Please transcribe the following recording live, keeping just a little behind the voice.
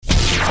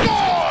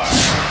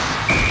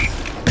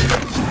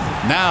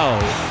Now,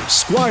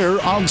 Squire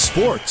on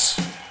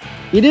Sports.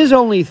 It is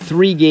only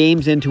 3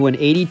 games into an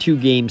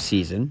 82-game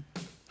season,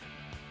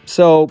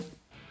 so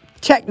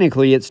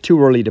technically it's too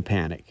early to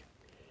panic.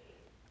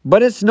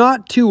 But it's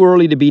not too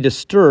early to be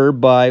disturbed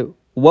by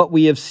what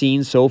we have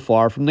seen so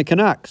far from the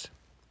Canucks.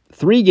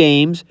 3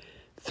 games,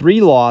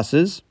 3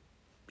 losses.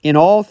 In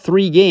all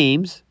 3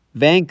 games,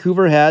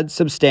 Vancouver had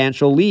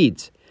substantial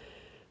leads.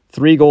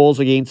 3 goals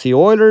against the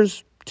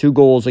Oilers, 2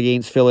 goals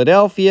against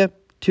Philadelphia,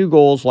 2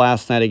 goals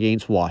last night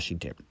against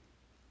Washington.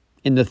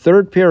 In the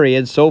third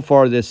period so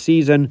far this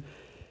season,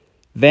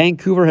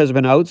 Vancouver has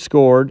been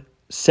outscored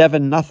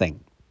 7-0.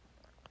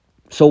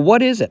 So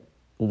what is it?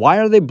 Why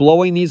are they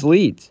blowing these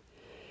leads?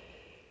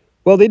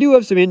 Well, they do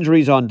have some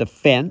injuries on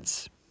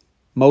defense,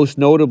 most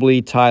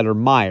notably Tyler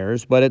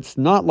Myers, but it's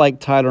not like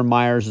Tyler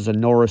Myers is a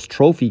Norris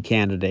Trophy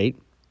candidate.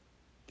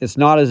 It's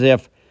not as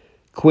if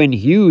Quinn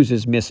Hughes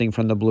is missing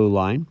from the blue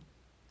line.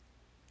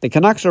 The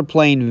Canucks are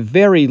playing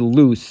very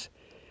loose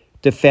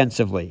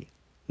defensively.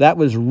 That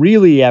was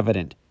really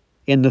evident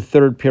in the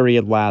third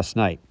period last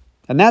night.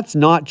 And that's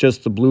not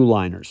just the blue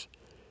liners.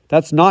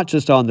 That's not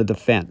just on the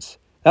defense.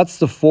 That's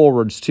the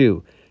forwards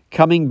too,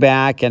 coming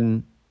back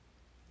and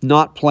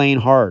not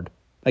playing hard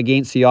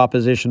against the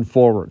opposition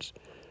forwards.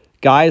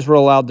 Guys were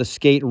allowed to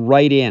skate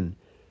right in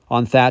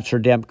on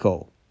Thatcher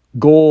Demko.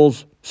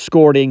 Goals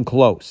scored in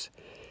close.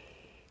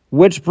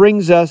 Which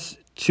brings us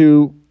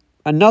to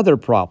another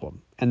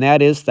problem, and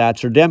that is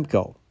Thatcher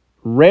Demko.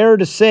 Rare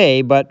to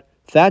say, but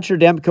Thatcher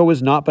Demko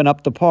has not been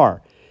up to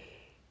par.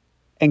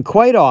 And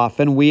quite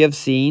often we have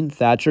seen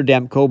Thatcher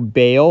Demko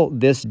bail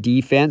this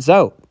defense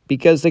out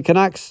because the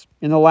Canucks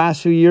in the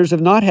last few years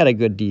have not had a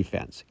good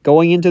defense.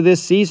 Going into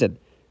this season,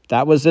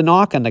 that was the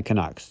knock on the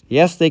Canucks.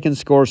 Yes, they can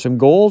score some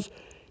goals.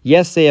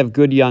 Yes, they have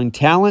good young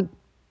talent.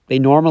 They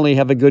normally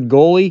have a good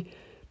goalie,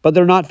 but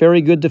they're not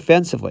very good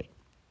defensively.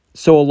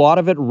 So a lot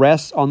of it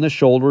rests on the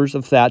shoulders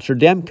of Thatcher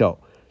Demko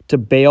to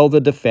bail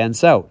the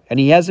defense out. And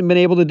he hasn't been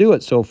able to do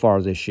it so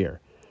far this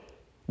year.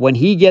 When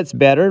he gets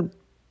better,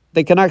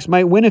 the Canucks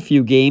might win a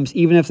few games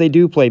even if they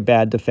do play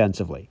bad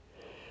defensively.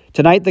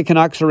 Tonight the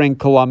Canucks are in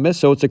Columbus,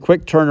 so it's a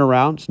quick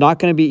turnaround. It's not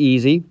going to be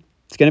easy.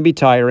 It's going to be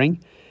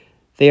tiring.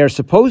 They are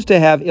supposed to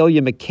have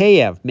Ilya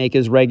Mikheyev make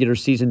his regular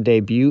season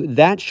debut.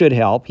 That should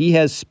help. He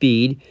has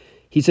speed.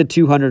 He's a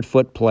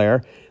 200-foot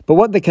player. But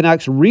what the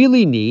Canucks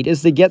really need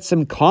is to get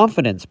some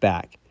confidence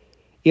back.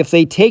 If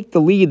they take the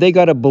lead, they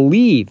got to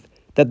believe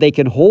that they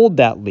can hold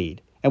that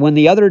lead. And when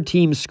the other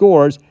team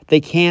scores, they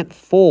can't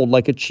fold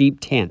like a cheap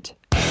tent.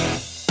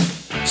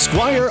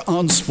 Squire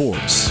on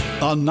Sports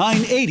on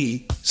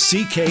 980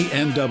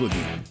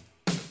 CKNW.